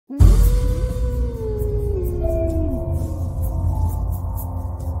Hi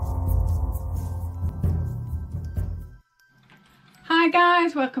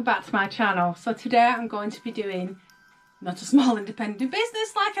guys, welcome back to my channel. So today I'm going to be doing not a small independent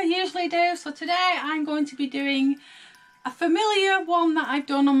business like I usually do. So today I'm going to be doing a familiar one that I've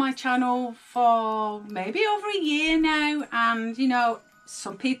done on my channel for maybe over a year now, and you know,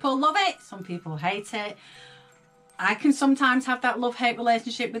 some people love it, some people hate it. I can sometimes have that love-hate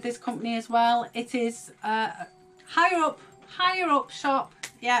relationship with this company as well. It is higher up shop.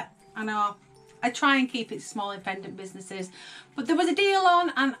 Yeah, I know. I try and keep it small independent businesses, but there was a deal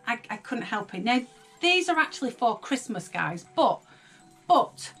on and I couldn't help it. Now these are actually for Christmas, guys, but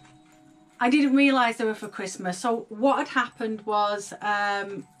I didn't realise they were for Christmas. So what had happened was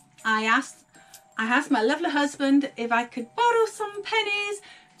I asked my lovely husband if I could borrow some pennies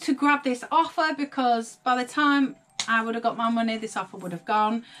to grab this offer, because by the time I would have got my money, this offer would have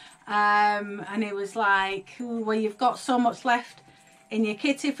gone. And it was like, well, you've got so much left in your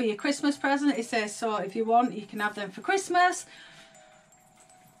kitty for your Christmas present. It says, so if you want, you can have them for Christmas.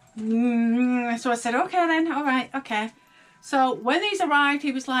 So I said, okay then, all right, okay. So when these arrived,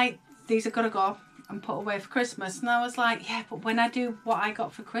 he was like, these are gonna go and put away for Christmas. And I was like, yeah, but when I do what I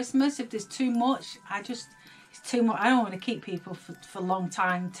got for Christmas, if there's too much, it's too much. I don't want to keep people for a long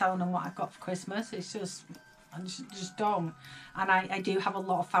time telling them what I got for Christmas. It's just, I just don't. And I do have a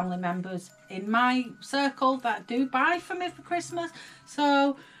lot of family members in my circle that do buy for me for Christmas.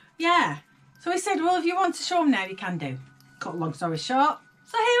 So yeah, so he said, well, if you want to show them now, you can do. Cut a long story short,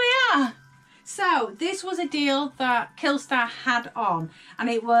 so here we are. So this was a deal that Killstar had on, and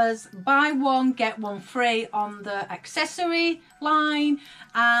it was buy one get one free on the accessory line.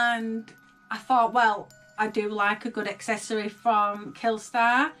 And I thought, well, I do like a good accessory from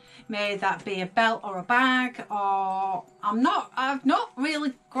Killstar. May that be a belt or a bag, or I've not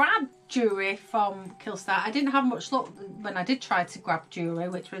really grabbed jewellery from Killstar. I didn't have much luck when I did try to grab jewellery,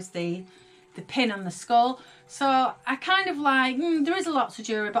 which was the pin on the skull. So I kind of like, there is lots of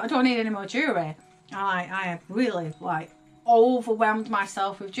jewellery, but I don't need any more jewellery. I have really like overwhelmed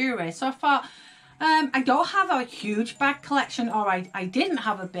myself with jewellery. So I thought, I don't have a huge bag collection, or I didn't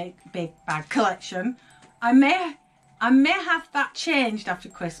have a big bag collection. I may have that changed after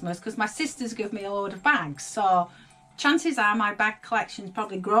Christmas, because my sisters give me a load of bags. So chances are my bag collection's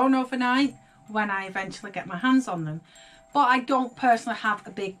probably grown overnight when I eventually get my hands on them. But I don't personally have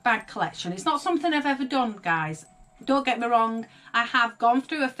a big bag collection. It's not something I've ever done, guys. Don't get me wrong. I have gone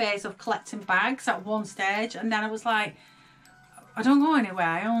through a phase of collecting bags at one stage, and then I was like, I don't go anywhere.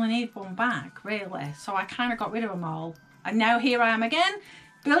 I only need one bag, really. So I kind of got rid of them all. And now here I am again,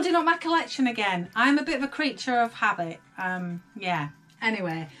 building up my collection again. I'm a bit of a creature of habit. Yeah.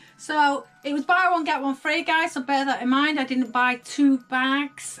 Anyway, so it was buy one get one free, guys. So bear that in mind. I didn't buy 2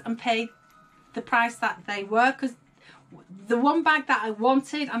 bags and pay the price that they were, because the one bag that I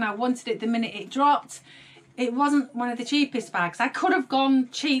wanted, and I wanted it the minute it dropped, it wasn't one of the cheapest bags. I could have gone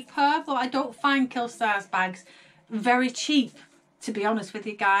cheaper, but I don't find Killstar's bags very cheap, to be honest with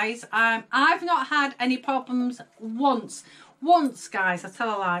you guys. I've not had any problems once, guys, I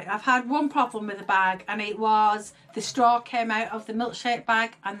tell a lie. I've had one problem with a bag, and it was the straw came out of the milkshake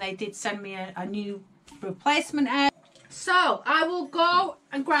bag, and they did send me a new replacement out. So I will go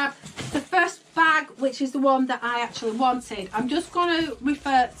and grab the first bag, which is the one that I actually wanted. I'm just going to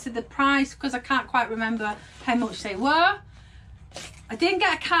refer to the price, because I can't quite remember how much they were. I didn't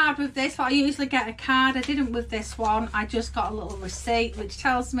get a card with this, but I usually get a card. I didn't with this one. I just got a little receipt which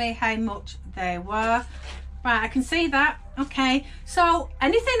tells me how much they were. Right, I can see that. Okay, so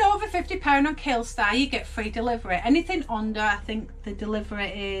anything over £50 on Killstar, you get free delivery. Anything under, I think the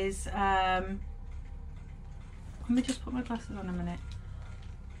delivery is let me just put my glasses on a minute.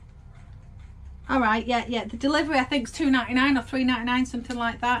 All right, yeah, the delivery I think is £2.99 or £3.99, something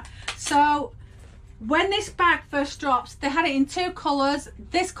like that. So when this bag first drops, they had it in 2 colours,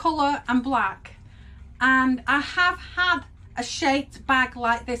 this colour and black. And I have had a shaped bag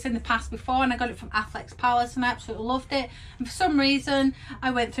like this in the past before, and I got it from Affleck's Palace and I absolutely loved it. And for some reason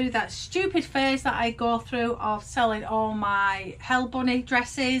I went through that stupid phase that I go through of selling all my Hell Bunny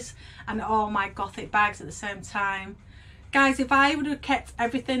dresses and all my gothic bags at the same time. Guys, if I would have kept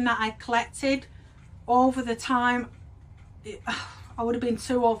everything that I collected over the time, I would have been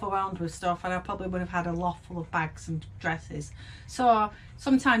too overwhelmed with stuff, and I probably would have had a loft full of bags and dresses. So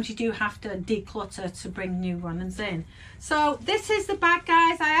sometimes you do have to declutter to bring new runners in. So this is the bag,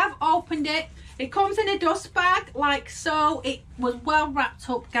 guys. I have opened it. It comes in a dust bag like so. It was well wrapped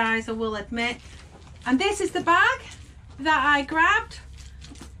up, guys, I will admit. And this is the bag that I grabbed.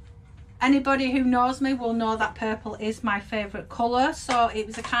 Anybody who knows me will know that purple is my favourite colour, so it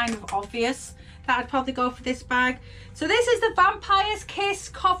was a kind of obvious that I'd probably go for this bag. So this is the Vampire's Kiss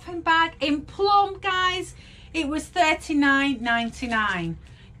Coffin bag in plum, guys. It was $39.99.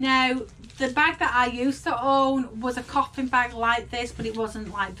 Now, the bag that I used to own was a coffin bag like this, but it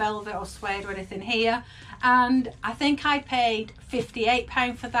wasn't like velvet or suede or anything here. And I think I paid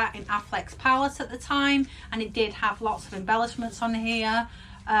 £58 for that in Affleck's Palace at the time, and it did have lots of embellishments on here.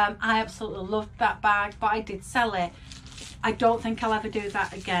 I absolutely loved that bag, but I did sell it. I don't think I'll ever do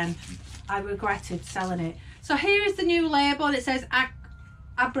that again. I regretted selling it. So here is the new label. It says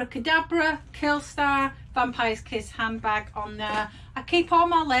Abracadabra, Killstar, Vampire's Kiss handbag on there. I keep all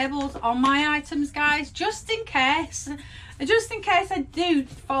my labels on my items, guys, just in case. Just in case I do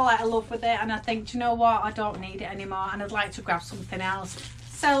fall out of love with it and I think, do you know what, I don't need it anymore and I'd like to grab something else.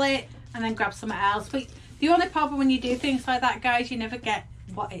 Sell it and then grab something else. But the only problem when you do things like that, guys, you never get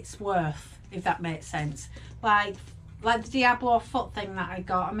what it's worth, if that makes sense. Like the Diablo foot thing that I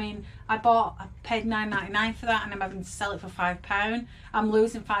got. I mean, I paid $9.99 for that and I'm having to sell it for £5. I'm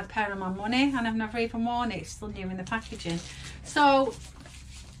losing £5 on my money and I've never even worn it. It's still new in the packaging. So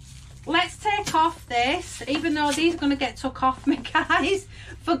let's take off this, even though these are going to get took off me, guys,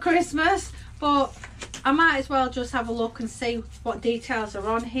 for Christmas. But I might as well just have a look and see what details are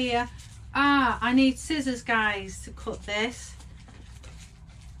on here. I need scissors, guys, to cut this.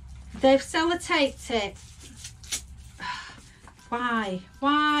 They've sellotaped it. Why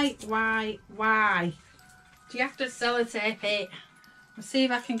do you have to sellotape it? Let's see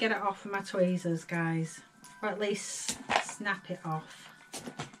if I can get it off with my tweezers, guys, or at least snap it off.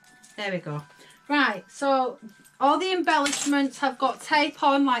 There we go. Right, so all the embellishments have got tape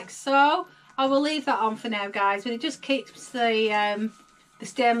on like so. I will leave that on for now, guys, but it just keeps the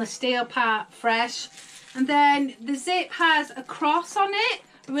stainless steel part fresh. And then the zip has a cross on it,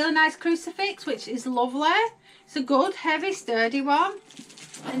 a really nice crucifix, which is lovely. It's a good, heavy, sturdy one.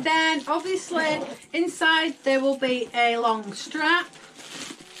 And then, obviously, inside there will be a long strap.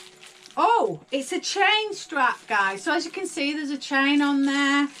 Oh, it's a chain strap, guys. So as you can see, there's a chain on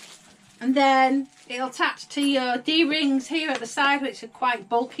there. And then it'll attach to your D-rings here at the side, which are quite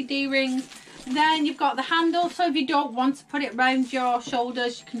bulky D-rings. And then you've got the handle, so if you don't want to put it around your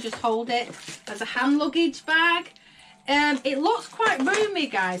shoulders, you can just hold it as a hand luggage bag. It looks quite roomy,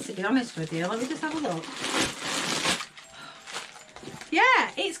 guys, to be honest with you. Let me just have a look.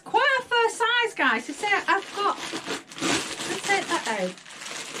 Yeah, it's quite a fair size, guys. To say I've got, let's take that out.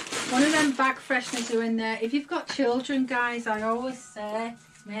 One of them bag fresheners are in there. If you've got children, guys, I always say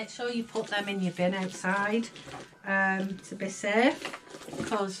make sure you put them in your bin outside to be safe,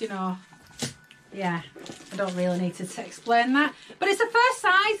 because, you know, yeah, I don't really need to explain that. But it's a fair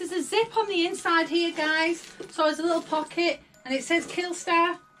size. There's a zip on the inside here, guys. So there's a little pocket and it says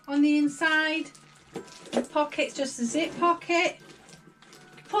Killstar on the inside. The pocket's just a zip pocket.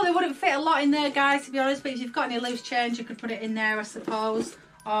 Probably wouldn't fit a lot in there, guys, to be honest, but if you've got any loose change, you could put it in there, I suppose,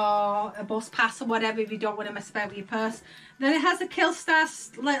 or a bus pass or whatever if you don't want to mess about with your purse. Then it has a Killstar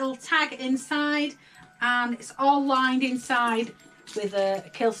little tag inside, and it's all lined inside with a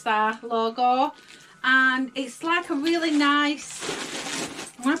Killstar logo, and it's like a really nice,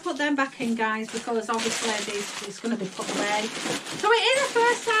 I'm going to put them back in, guys, because obviously it's going to be put away. So it is a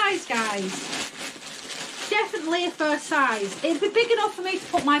fair size, guys. Definitely a fair size. It'd be big enough for me to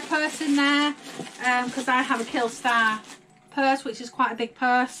put my purse in there, because I have a Killstar purse, which is quite a big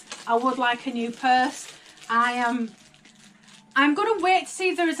purse. I would like a new purse. I'm going to wait to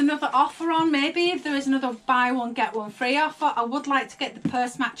see if there is another offer on. Maybe if there is another buy one get one free offer. I would like to get the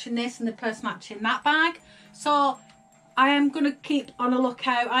purse matching this and the purse matching that bag. So I am going to keep on a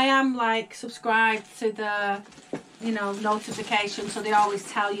lookout. I am like subscribed to the, you know, notification, so they always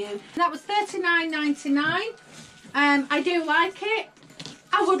tell you. That was $39.99. I do like it.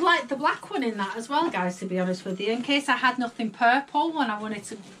 I would like the black one in that as well, guys, to be honest with you. In case I had nothing purple when I wanted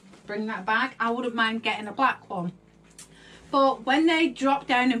to bring that back, I wouldn't mind getting a black one. But when they drop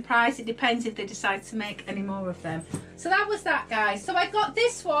down in price, it depends if they decide to make any more of them. So that was that, guys. So I got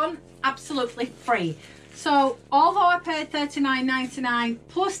this one absolutely free. So although I paid $39.99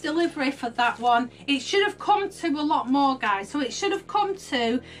 plus delivery for that one, it should have come to a lot more, guys. So it should have come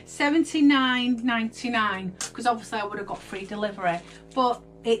to $79.99, because obviously I would have got free delivery. But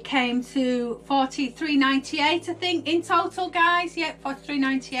it came to $43.98, I think, in total, guys. Yep,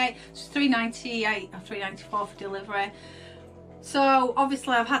 $43.98. It's $3.98 or $3.94 for delivery. So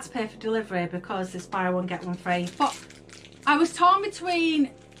obviously I've had to pay for delivery because this buy one get one free. But I was torn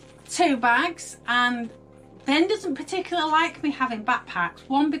between two bags, and Ben doesn't particularly like me having backpacks.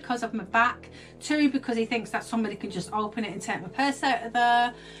 One, because of my back. Two, because he thinks that somebody can just open it and take my purse out of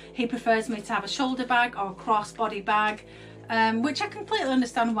there. He prefers me to have a shoulder bag or a crossbody bag, which I completely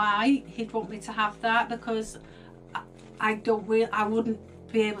understand why he'd want me to have that, because I wouldn't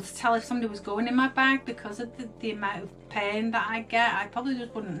be able to tell if somebody was going in my bag because of the amount of pain that I get. I probably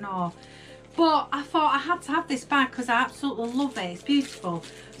just wouldn't know. But I thought I had to have this bag because I absolutely love it. It's beautiful.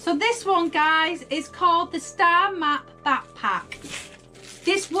 So this one, guys, is called the Star Map Backpack.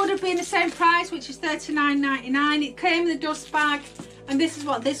 This would have been the same price, which is $39.99. It came in the dust bag, and this is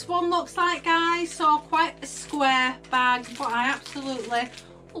what this one looks like, guys. So quite a square bag, but I absolutely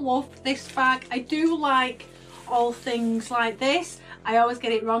love this bag. I do like all things like this. I always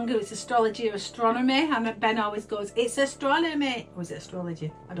get it wrong if it's astrology or astronomy, and Ben always goes, it's astronomy. Or is it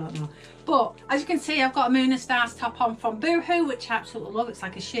astrology? I don't know. But as you can see, I've got a Moon and Stars top on from Boohoo, which I absolutely love. It's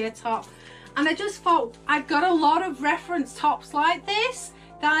like a sheer top. And I just thought I've got a lot of reference tops like this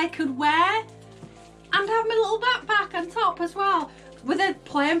that I could wear and have my little backpack on top as well. With a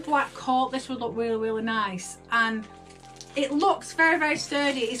plain black coat, this would look really, really nice. And it looks very, very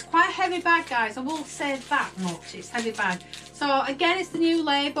sturdy. It's quite a heavy bag, guys. I will say that much. It's a heavy bag. So again, it's the new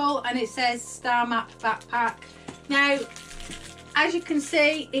label, and it says Star Map Backpack. Now, as you can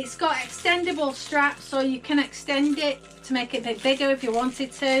see, it's got extendable straps, so you can extend it to make it a bit bigger if you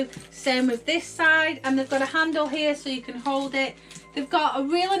wanted to. Same with this side, and they've got a handle here so you can hold it. They've got a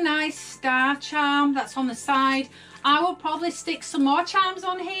really nice star charm that's on the side. I will probably stick some more charms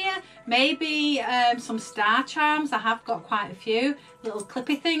on here, maybe some star charms. I have got quite a few little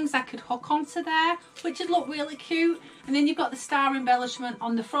clippy things I could hook onto there, which would look really cute. And then you've got the star embellishment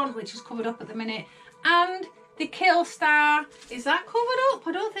on the front, which is covered up at the minute, and the Killstar. Is that covered up?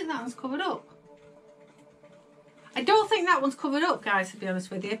 I don't think that one's covered up. I don't think that one's covered up, guys, to be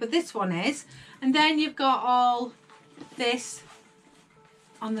honest with you, but this one is. And then you've got all this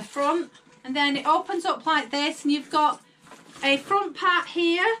on the front. And then it opens up like this, and you've got a front part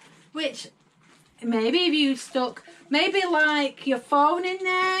here, which maybe if you stuck maybe like your phone in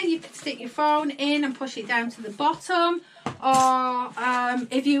there, you could stick your phone in and push it down to the bottom. Or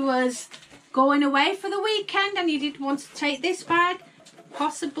if you was going away for the weekend and you did want to take this bag,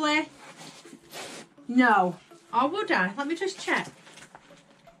 possibly. No. Or would I? Let me just check.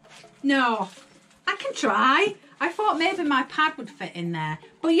 No. I can try. I thought maybe my pad would fit in there.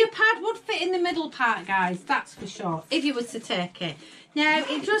 But your pad would fit in the middle part, guys. That's for sure. If you was to take it. Now,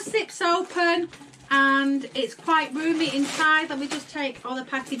 it just zips open. And it's quite roomy inside. Let me just take all the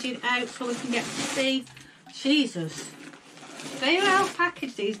packaging out so we can get to see. Jesus. Very well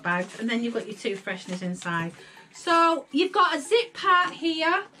packaged, these bags. And then you've got your two fresheners inside. So you've got a zip part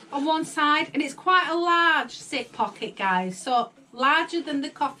here on one side. And it's quite a large zip pocket, guys. So larger than the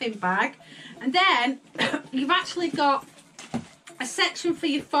Coffin bag. And then you've actually got a section for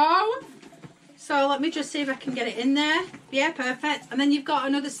your phone. So let me just see if I can get it in there. Yeah, perfect. And then you've got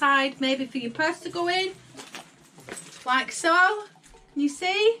another side maybe for your purse to go in. Like so. Can you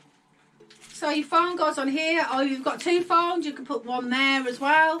see? So your phone goes on here. Or if you've got two phones, you can put one there as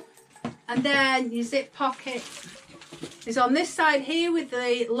well. And then your zip pocket is on this side here with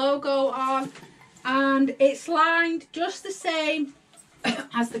the logo on. And it's lined just the same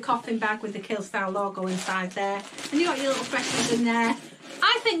as the Coffin bag with the Killstar logo inside there. And you've got your little fresheners in there.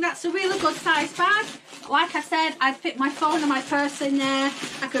 I think that's a really good size bag. Like I said, I'd fit my phone and my purse in there.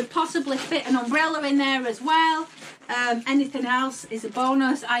 I could possibly fit an umbrella in there as well. Anything else is a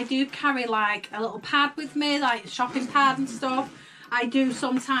bonus. I do carry like a little pad with me, like a shopping pad and stuff. I do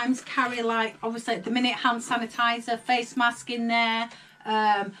sometimes carry, like, obviously at the minute, hand sanitizer, face mask in there,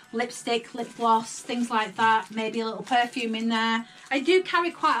 lipstick, lip gloss, things like that, maybe a little perfume in there. I do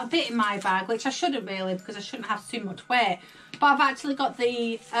carry quite a bit in my bag, which I shouldn't really, because I shouldn't have too much weight. But I've actually got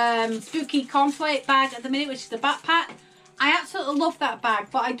the spooky cornflake bag at the minute, which is the backpack. I absolutely love that bag,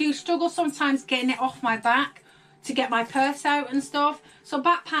 but I do struggle sometimes getting it off my back to get my purse out and stuff. So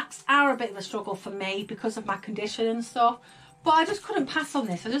backpacks are a bit of a struggle for me because of my condition and stuff. But I just couldn't pass on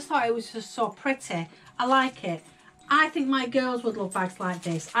this. I just thought it was just so pretty. I like it. I think my girls would love bags like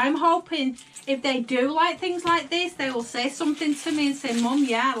this. I'm hoping if they do like things like this, they will say something to me and say, Mum,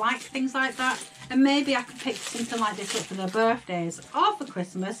 yeah, I like things like that. And maybe I could pick something like this up for their birthdays or for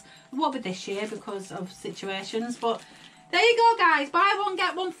Christmas. It won't be this year because of situations. But there you go, guys. Buy one,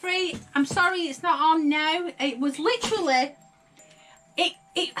 get one free. I'm sorry it's not on now. It was literally...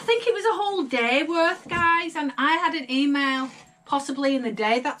 I think it was a whole day worth, guys, and I had an email possibly in the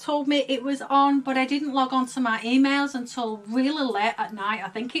day that told me it was on, but I didn't log on to my emails until really late at night. I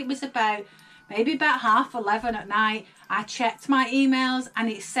think it was maybe about 11:30 at night. I checked my emails and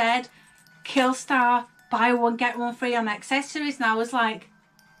it said Killstar buy one, get one free on accessories. And I was like,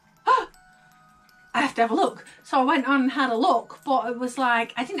 oh, I have to have a look. So I went on and had a look, but it was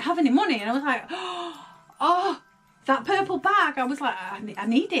like, I didn't have any money. And I was like, oh, that purple bag. I was like, I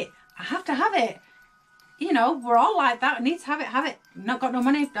need it. I have to have it. You know, we're all like that. I need to have it. Not got no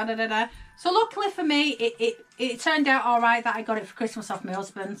money. Da da da da. So luckily for me, it turned out all right that I got it for Christmas off my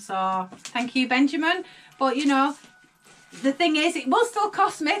husband. So thank you, Benjamin. But you know, the thing is, it will still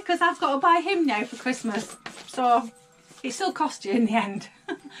cost me because I've got to buy him now for Christmas. So it still cost you in the end.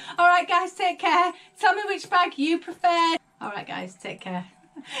 All right, guys, take care. Tell me which bag you prefer. All right, guys, take care.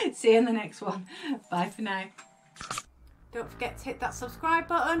 See you in the next one. Bye for now. Don't forget to hit that subscribe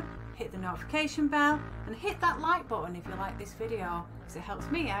button, hit the notification bell, and hit that like button if you like this video, because it helps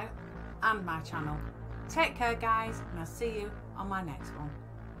me out and my channel. Take care, guys, and I'll see you on my next one.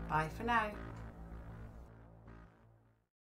 Bye for now.